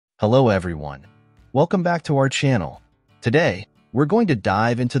Hello everyone. Welcome back to our channel. Today, we're going to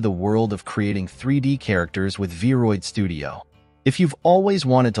dive into the world of creating 3D characters with VRoid Studio. If you've always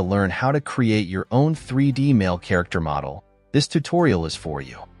wanted to learn how to create your own 3D male character model, this tutorial is for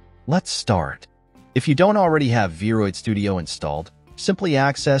you. Let's start. If you don't already have VRoid Studio installed, simply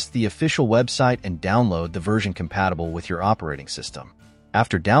access the official website and download the version compatible with your operating system.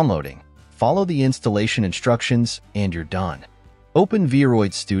 After downloading, follow the installation instructions and you're done. Open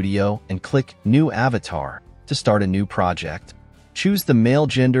VRoid Studio and click New Avatar to start a new project. Choose the male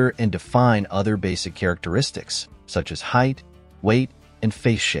gender and define other basic characteristics, such as height, weight, and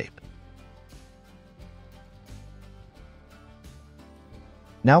face shape.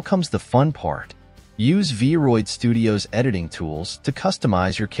 Now comes the fun part. Use VRoid Studio's editing tools to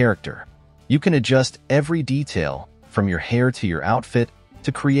customize your character. You can adjust every detail, from your hair to your outfit,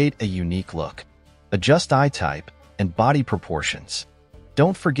 to create a unique look. Adjust eye type and body proportions.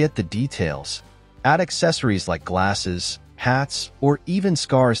 Don't forget the details. Add accessories like glasses, hats, or even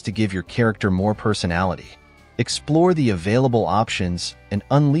scars to give your character more personality. Explore the available options and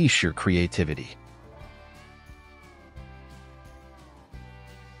unleash your creativity.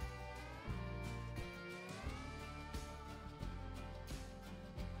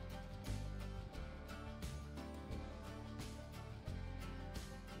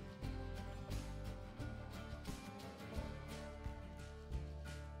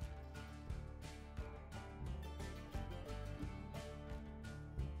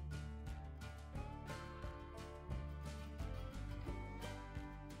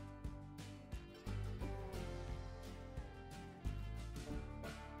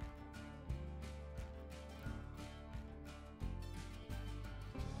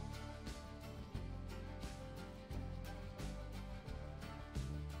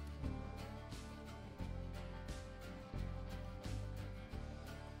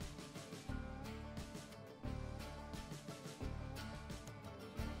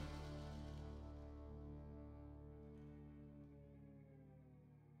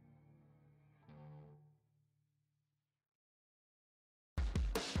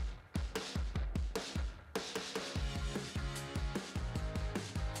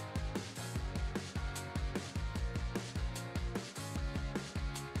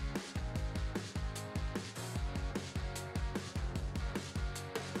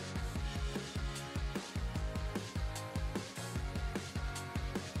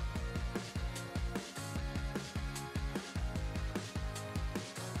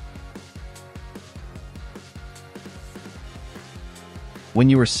 When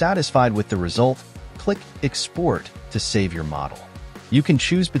you are satisfied with the result, click Export to save your model. You can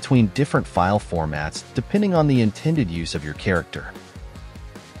choose between different file formats depending on the intended use of your character.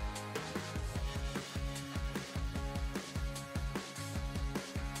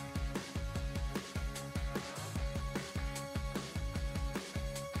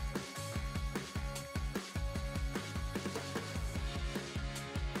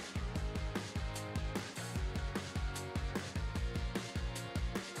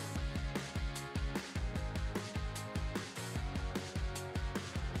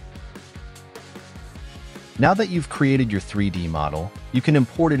 Now that you've created your 3D model, you can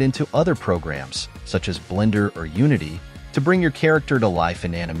import it into other programs, such as Blender or Unity, to bring your character to life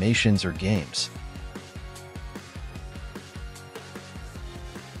in animations or games.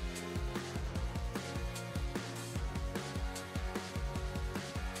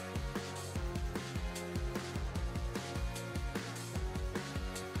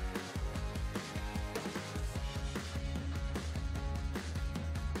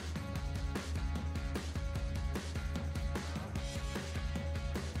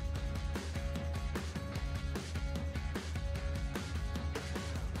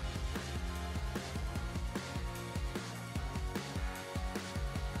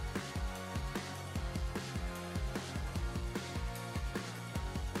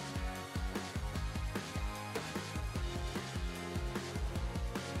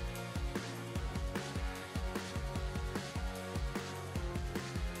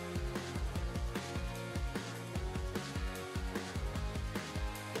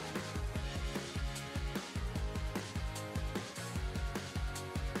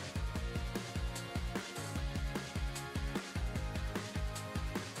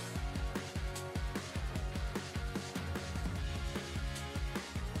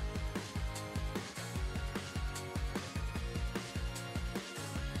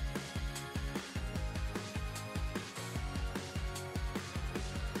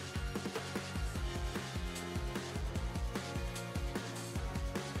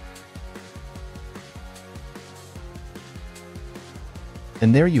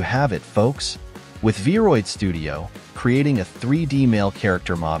 And there you have it, folks. With VRoid Studio, creating a 3D male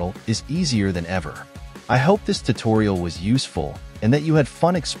character model is easier than ever. I hope this tutorial was useful and that you had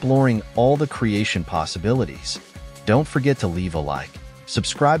fun exploring all the creation possibilities. Don't forget to leave a like,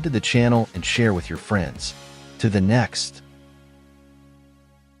 subscribe to the channel, and share with your friends. To the next